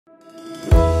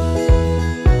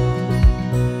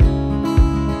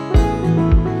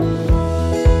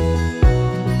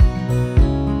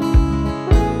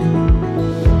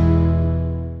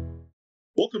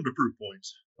Welcome to Proof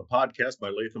Points, a podcast by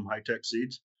Latham High Tech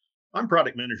Seeds. I'm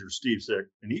product manager Steve Sick,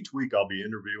 and each week I'll be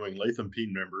interviewing Latham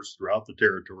team members throughout the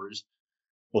territories.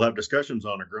 We'll have discussions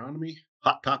on agronomy,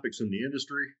 hot topics in the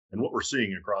industry, and what we're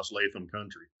seeing across Latham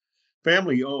country.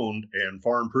 Family owned and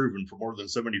farm proven for more than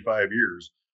 75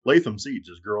 years, Latham Seeds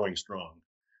is growing strong.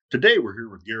 Today we're here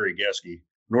with Gary Geske,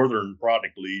 Northern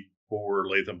Product Lead for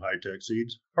Latham High Tech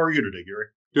Seeds. How are you today, Gary?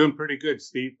 Doing pretty good,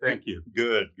 Steve. Thank you.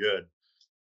 Good.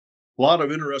 A lot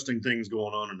of interesting things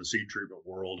going on in the seed treatment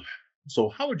world. So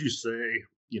how would you say,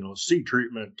 seed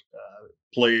treatment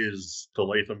plays to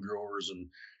Latham growers and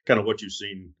kind of what you've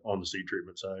seen on the seed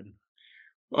treatment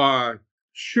side?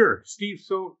 Sure, Steve.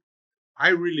 So I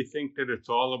really think that it's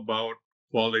all about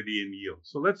quality and yield.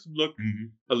 So let's look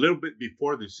a little bit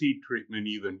before the seed treatment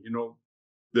even.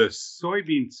 The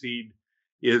soybean seed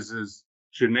is as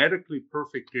genetically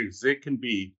perfect as it can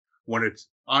be when it's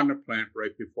on the plant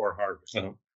right before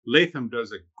harvest. Latham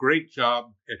does a great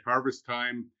job at harvest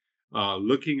time,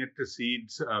 looking at the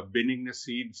seeds, binning the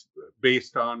seeds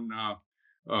based on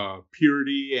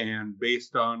purity and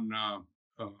based on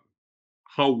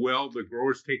how well the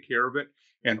growers take care of it.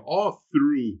 And all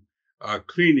through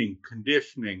cleaning,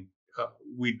 conditioning,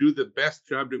 we do the best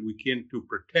job that we can to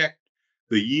protect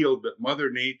the yield that Mother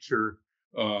Nature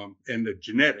and the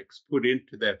genetics put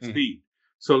into that seed.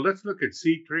 So let's look at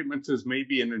seed treatments as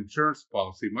maybe an insurance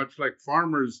policy, much like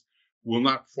farmers will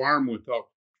not farm without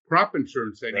crop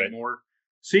insurance anymore. Right.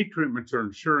 Seed treatments are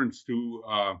insurance to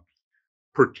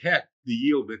protect the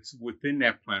yield that's within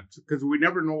that plant, because we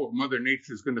never know what Mother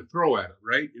Nature is going to throw at it,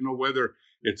 right? Whether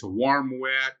it's a warm,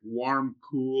 wet, warm,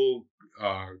 cool,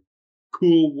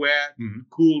 cool, wet,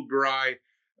 cool, dry.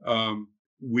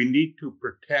 We need to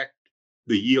protect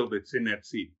the yield that's in that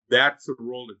seed. That's the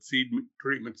role that seed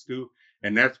treatments do.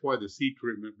 And that's why the seed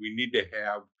treatment, we need to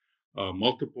have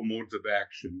multiple modes of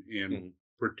action and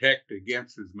protect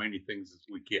against as many things as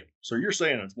we can. So you're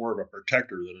saying it's more of a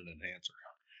protector than an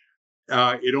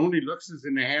enhancer? It only looks as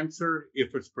an enhancer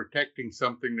if it's protecting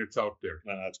something that's out there.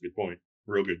 That's a good point.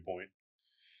 Real good point.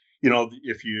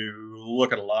 If you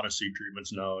look at a lot of seed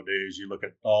treatments nowadays, you look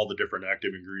at all the different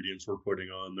active ingredients we're putting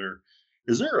on there.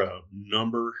 Is there a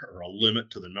number or a limit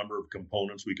to the number of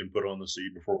components we can put on the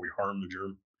seed before we harm the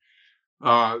germ?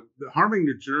 Harming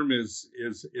the germ is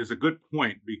a good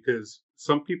point, because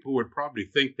some people would probably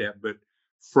think that, but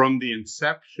from the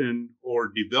inception or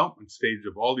development stage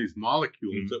of all these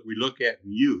molecules that we look at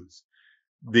and use,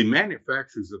 the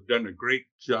manufacturers have done a great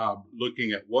job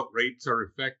looking at what rates are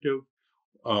effective,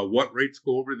 what rates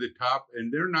go over the top,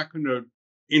 and they're not going to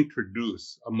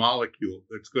introduce a molecule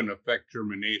that's going to affect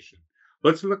germination.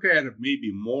 Let's look at it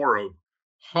maybe more of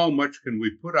how much can we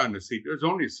put on the seed. There's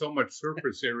only so much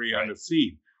surface area on the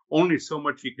seed, only so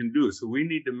much you can do. So we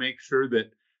need to make sure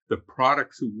that the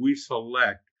products that we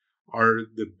select are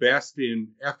the best in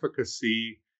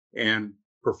efficacy and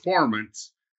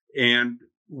performance. And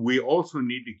we also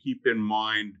need to keep in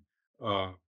mind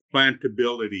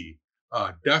plantability,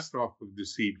 dust off of the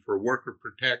seed for worker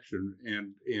protection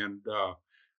and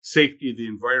safety of the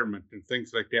environment and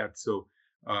things like that. So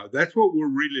that's what we're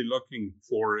really looking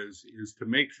for is to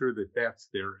make sure that that's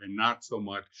there and not so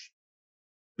much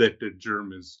that the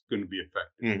germ is going to be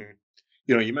affected.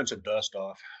 You mentioned dust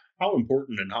off. How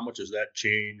important and how much has that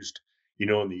changed, in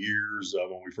the years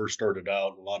when we first started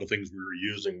out? A lot of things we were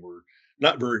using were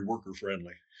not very worker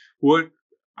friendly. Well,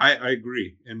 I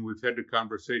agree. And we've had the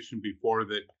conversation before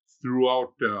that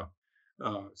throughout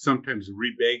sometimes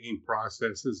rebagging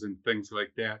processes and things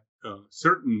like that,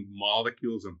 certain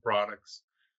molecules and products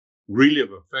really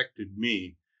have affected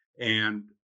me, and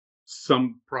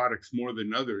some products more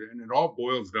than others. And it all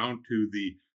boils down to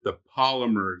the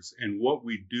polymers and what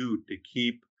we do to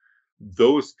keep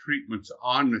those treatments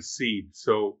on the seed.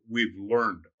 So we've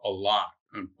learned a lot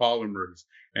on polymers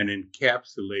and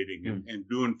encapsulating and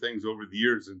doing things over the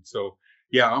years. And so,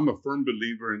 yeah, I'm a firm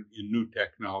believer in new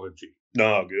technology.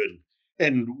 No, good.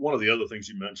 And one of the other things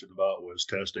you mentioned about was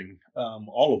testing.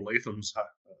 All of Latham's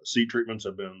seed treatments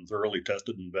have been thoroughly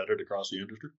tested and vetted across the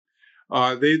industry.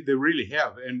 They really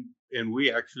have, and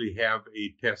we actually have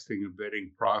a testing and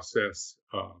vetting process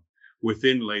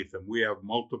within Latham. We have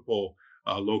multiple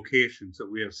locations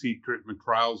that we have seed treatment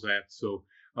trials at. So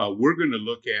we're going to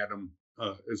look at them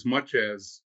as much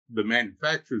as the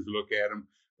manufacturers look at them,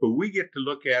 but we get to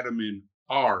look at them in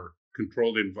our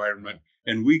controlled environment.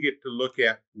 And we get to look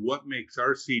at what makes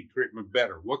our seed treatment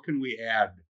better. What can we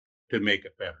add to make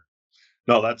it better?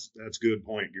 No, that's a good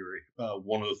point, Gary.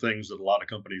 One of the things that a lot of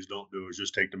companies don't do is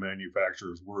just take the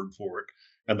manufacturer's word for it,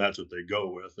 and that's what they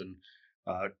go with. And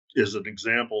As an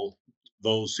example,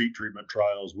 those seed treatment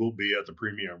trials will be at the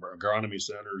premium agronomy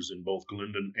centers in both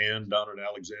Glendon and down in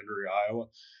Alexandria, Iowa.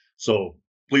 So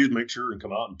please make sure and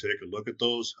come out and take a look at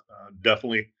those.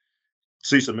 Definitely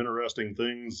see some interesting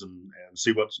things and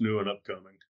see what's new and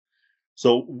upcoming.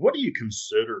 So, what do you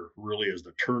consider really as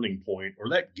the turning point or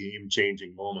that game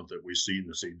changing moment that we see in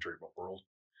the seed treatment world?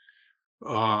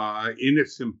 In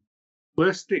its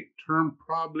simplistic term,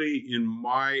 probably, in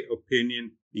my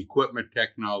opinion, equipment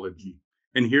technology.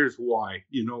 And here's why.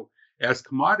 As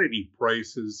commodity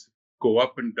prices go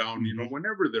up and down, Mm-hmm.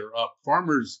 whenever they're up,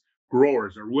 farmers,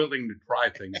 growers are willing to try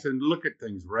things and look at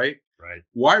things, right? Right.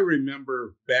 Well, I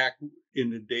remember back in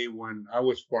the day when I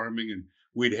was farming and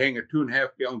we'd hang a 2.5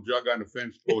 gallon jug on a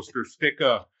fence poster, stick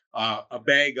a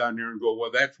bag on there and go,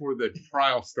 well, that's where the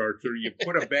trial starts. Or you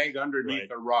put a bag underneath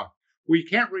Right. a rock. Well, you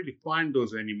can't really find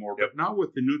those anymore. Yep. But now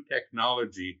with the new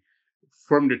technology,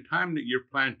 from the time that you're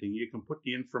planting, you can put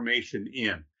the information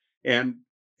in, and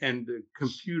the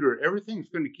computer, everything's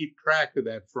going to keep track of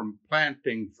that from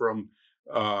planting, from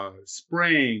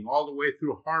spraying, all the way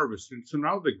through harvest. And so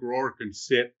now the grower can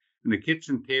sit in the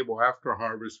kitchen table after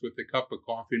harvest with a cup of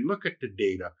coffee and look at the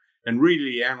data and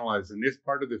really analyze in this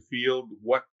part of the field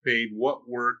what paid, what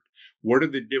worked, what are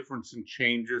the difference and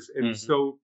changes. And Mm-hmm.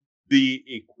 so the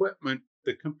equipment,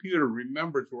 the computer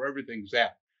remembers where everything's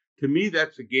at. To me,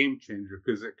 that's a game changer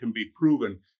because it can be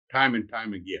proven time and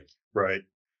time again. Right.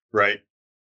 Right.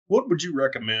 What would you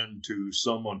recommend to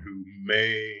someone who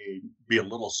may be a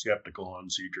little skeptical on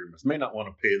seed treatments, may not want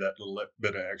to pay that little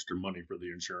bit of extra money for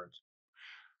the insurance?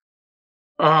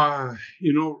 Uh,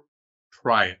 you know,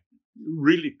 try it.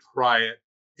 Really try it.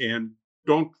 And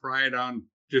don't try it on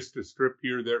just a strip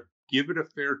here or there. Give it a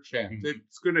fair chance. Mhm.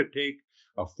 It's going to take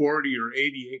a 40 or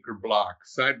 80 acre block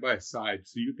side by side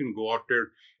so you can go out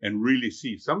there and really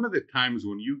see. Some of the times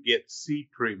when you get seed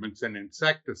treatments and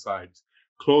insecticides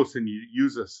close and you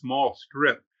use a small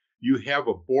strip, you have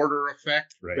a border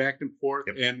effect Right. back and forth.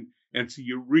 Yep. And so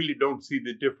you really don't see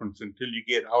the difference until you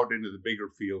get out into the bigger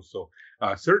field. So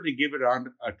certainly give it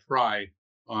on a try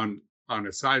on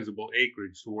a sizable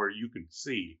acreage to where you can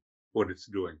see what it's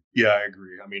doing. Yeah, I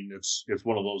agree. I mean, it's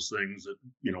one of those things that,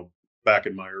 back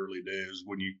in my early days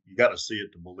when you got to see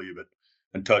it to believe it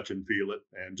and touch and feel it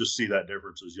and just see that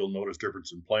differences. You'll notice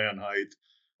difference in plant height.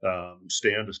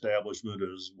 Stand establishment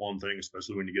is one thing,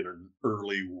 especially when you get an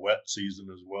early wet season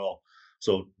as well.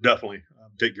 So definitely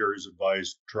take Gary's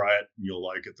advice, try it, and you'll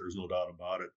like it. There's no doubt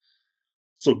about it.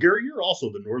 So, Gary, you're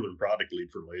also the northern product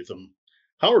lead for Latham.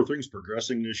 How are things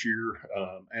progressing this year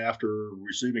after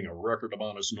receiving a record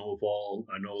amount of snowfall?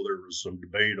 I know there was some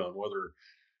debate on whether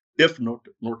if North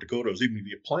Dakota is even going to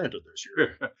get planted this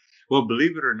year. Well,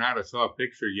 believe it or not, I saw a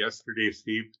picture yesterday,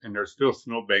 Steve, and there's still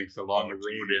snowbanks along the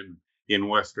road in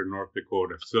western North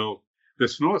Dakota. So the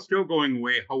snow is still going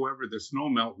away. However, the snow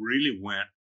melt really went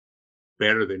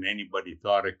better than anybody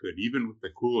thought it could. Even with the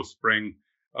cool spring,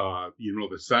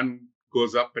 the sun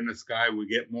goes up in the sky, we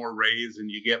get more rays and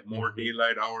you get more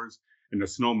daylight hours, and the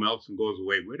snow melts and goes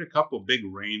away. We had a couple of big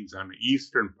rains on the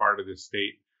eastern part of the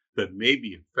state that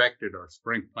maybe affected our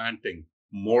spring planting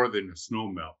more than the snow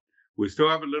melt. We still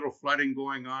have a little flooding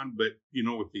going on, but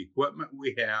with the equipment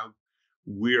we have,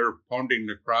 we're pounding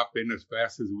the crop in as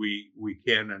fast as we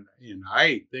can, and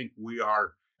I think we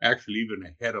are actually even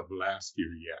ahead of last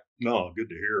year yet. No, good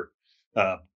to hear.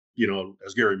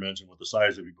 As Gary mentioned, with the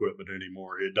size of equipment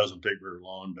anymore, it doesn't take very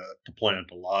long to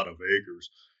plant a lot of acres.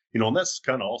 And that's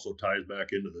kind of also ties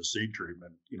back into the seed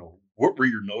treatment. What were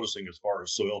you noticing as far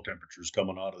as soil temperatures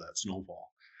coming out of that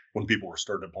snowfall when people were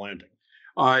starting planting?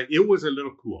 It was a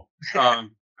little cool.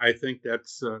 I think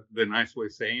that's the nice way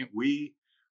of saying it. We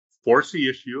force the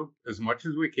issue as much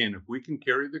as we can. If we can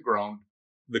carry the ground,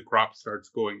 the crop starts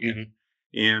going in.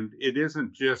 And it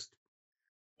isn't just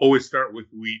always start with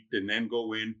wheat and then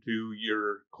go into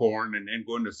your corn and then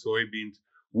go into soybeans.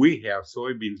 We have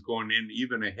soybeans going in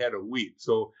even ahead of wheat.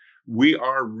 So we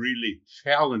are really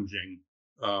challenging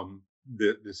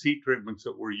the seed treatments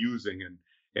that we're using.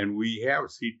 And we have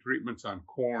seed treatments on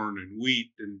corn and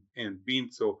wheat and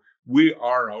beans. So we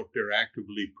are out there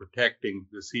actively protecting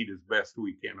the seed as best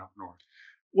we can up north.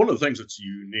 One of the things that's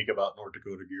unique about North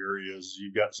Dakota, Gary, is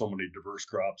you've got so many diverse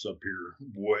crops up here.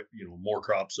 More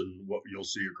crops than what you'll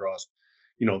see across,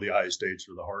 the high states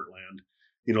or the heartland.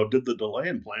 Did the delay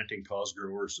in planting cause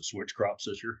growers to switch crops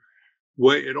this year?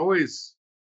 Well, it always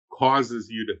causes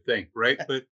you to think, right?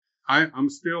 But I'm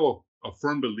still a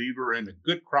firm believer in a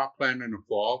good crop plan in the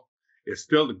fall is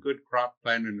still a good crop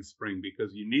plan in the spring,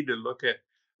 because you need to look at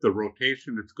the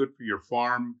rotation that's good for your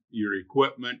farm, your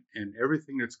equipment, and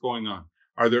everything that's going on.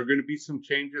 Are there going to be some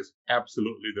changes?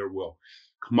 Absolutely, there will.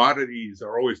 commodities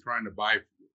are always trying to buy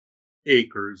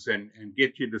acres and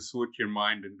get you to switch your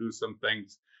mind and do some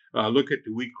things. Look at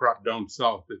the wheat crop down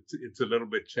south. It's a little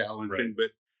bit challenging,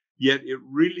 but yet it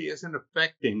really isn't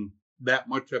affecting that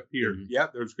much up here. Mhm. Yeah,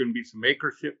 there's going to be some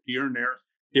acre shift here and there,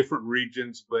 different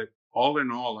regions, but all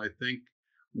in all, I think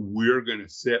we're going to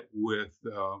sit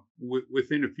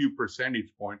within a few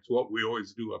percentage points what we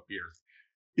always do up here.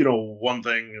 One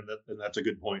thing, and that's a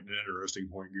good point, an interesting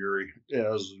point, Gary,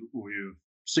 as we've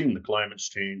seen the climates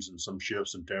change and some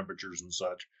shifts in temperatures and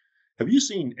such. Have you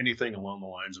seen anything along the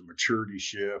lines of maturity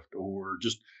shift or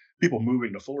just people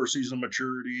moving to fuller season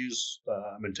maturities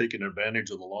and taking advantage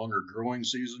of the longer growing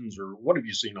seasons? Or what have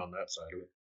you seen on that side of it?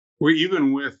 Well,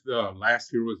 even with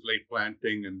last year was late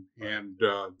planting, and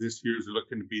this year's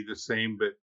looking to be the same.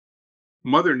 But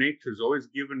Mother Nature's always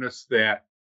given us that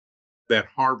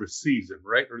harvest season,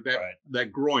 right, or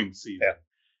that growing season,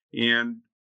 and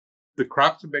the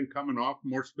crops have been coming off.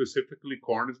 More specifically,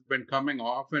 corn has been coming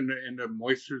off, and the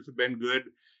moistures have been good,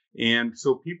 and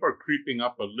so people are creeping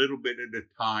up a little bit at a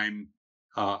time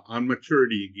on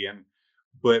maturity again.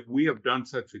 But we have done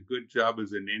such a good job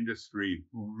as an industry,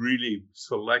 really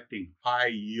selecting high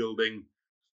yielding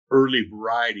early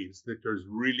varieties, that there's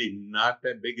really not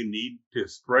that big a need to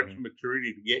stretch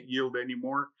maturity to get yield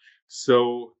anymore.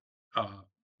 So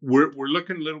we're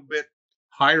looking a little bit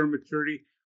higher maturity.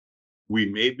 We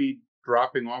may be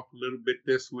dropping off a little bit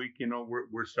this week.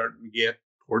 We're starting to get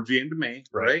towards the end of May,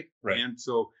 right? And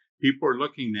so people are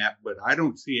looking at, but I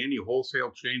don't see any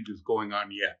wholesale changes going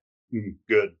on yet.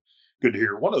 Good to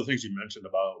hear. One of the things you mentioned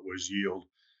about was yield.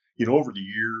 Over the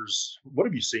years, what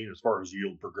have you seen as far as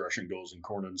yield progression goes in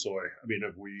corn and soy? I mean,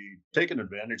 have we taken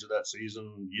advantage of that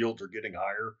season? Yields are getting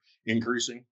higher,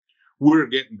 increasing. We're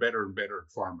getting better and better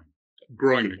at farming,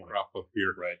 growing the crop up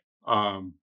here. Right.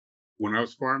 When I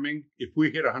was farming, if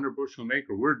we hit 100 bushel an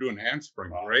acre, we're doing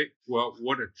handspring, right? Well,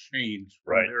 what a change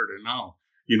from there to now.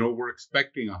 We're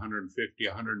expecting 150,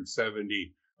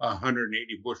 170,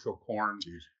 180 bushel corn,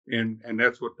 and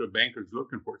that's what the banker's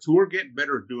looking for. So we're getting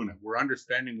better at doing it. We're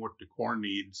understanding what the corn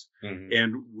needs,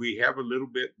 and we have a little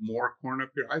bit more corn up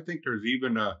here. I think there's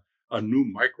even a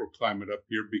new microclimate up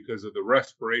here because of the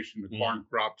respiration of corn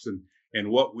crops and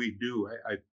what we do.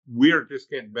 We are just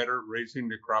getting better at raising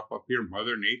the crop up here.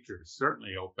 Mother Nature is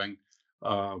certainly helping,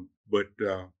 but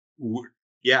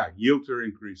yields are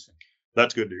increasing.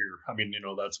 That's good to hear. I mean,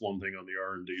 that's one thing on the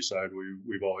R&D side.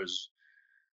 We've always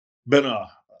been a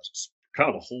kind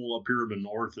of a hole up here in the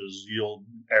north is yield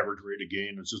average rate of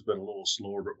gain. It's just been a little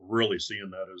slower, but we're really seeing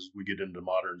that as we get into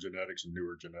modern genetics and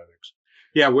newer genetics.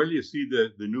 Yeah, well, you see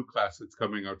the new class that's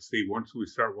coming out, Steve. Once we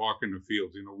start walking the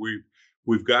fields,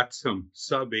 we've got some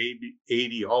sub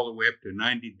 80 all the way up to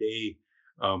 90-day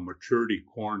maturity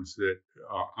corns that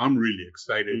I'm really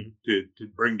excited to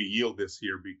bring to yield this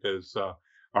year, because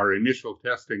our initial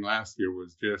testing last year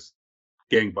was just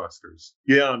gangbusters.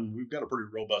 Yeah, and we've got a pretty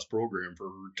robust program for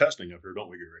testing up here, don't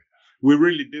we, Gary? We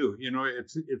really do.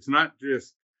 It's not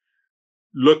just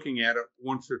looking at it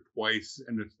once or twice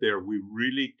and it's there. We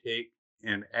really take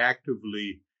and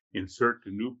actively insert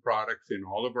the new products in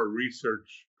all of our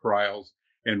research trials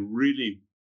and really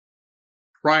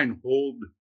try and hold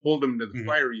them to the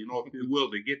fire, if you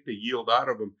will, to get the yield out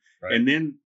of them. Right. And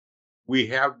then we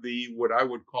have what I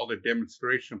would call the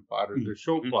demonstration plot, or the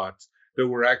show plots, that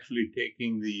we're actually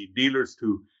taking the dealers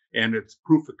to, and it's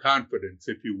proof of confidence,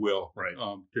 if you will, right,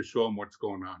 to show them what's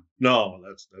going on. No,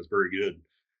 that's very good.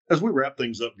 As we wrap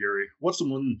things up, Gary, what's the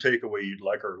one takeaway you'd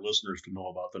like our listeners to know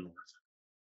about the North?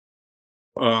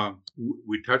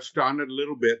 We touched on it a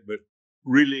little bit, but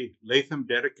really Latham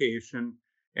dedication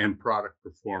and product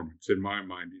performance, in my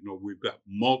mind. We've got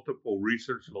multiple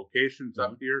research locations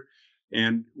up here,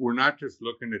 and we're not just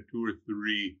looking at 2 or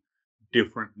 3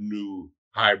 different new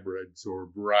hybrids or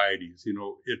varieties.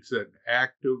 It's an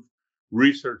active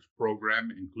research program,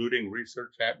 including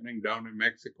research happening down in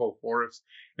Mexico for us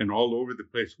and all over the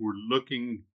place. We're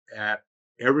looking at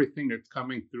everything that's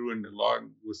coming through in the log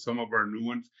with some of our new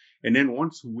ones. And then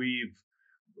once we've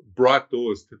brought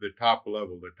those to the top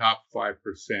level, the top 5%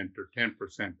 or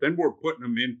 10%, then we're putting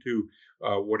them into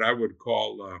what I would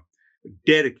call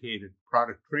dedicated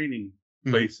product training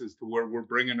places, to where we're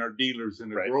bringing our dealers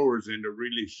and the growers in to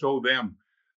really show them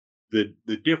the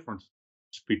difference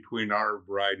between our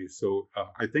varieties. So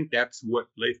I think that's what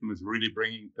Latham is really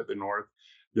bringing to the North.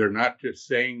 They're not just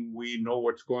saying we know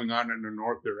what's going on in the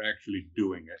North, they're actually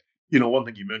doing it. One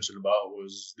thing you mentioned about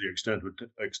was the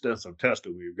extensive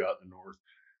testing we've got in the North.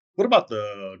 What about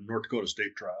the North Dakota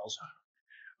state trials?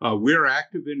 We're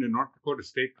active in the North Dakota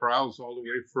state trials all the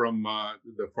way from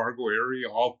the Fargo area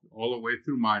all the way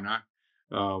through Minot.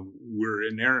 we're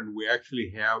in there, and we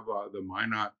actually have the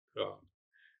Minot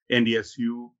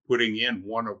NDSU putting in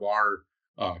one of our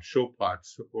show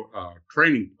plots,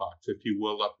 training plots, if you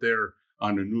will, up there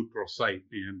on a neutral site.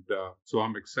 And so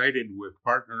I'm excited with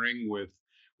partnering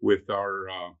with our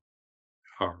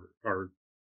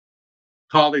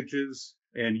colleges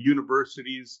and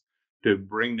universities to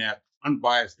bring that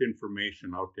unbiased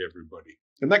information out to everybody.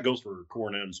 And that goes for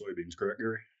corn and soybeans, correct,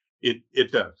 Gary?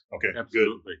 It does. Okay,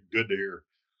 Absolutely. Good to hear.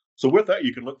 So with that,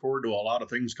 you can look forward to a lot of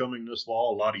things coming this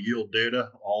fall, a lot of yield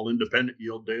data, all independent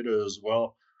yield data as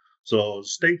well. So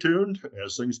stay tuned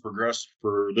as things progress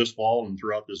for this fall and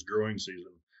throughout this growing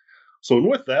season. So and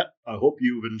with that, I hope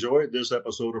you've enjoyed this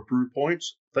episode of Proof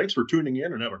Points. Thanks for tuning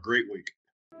in and have a great week.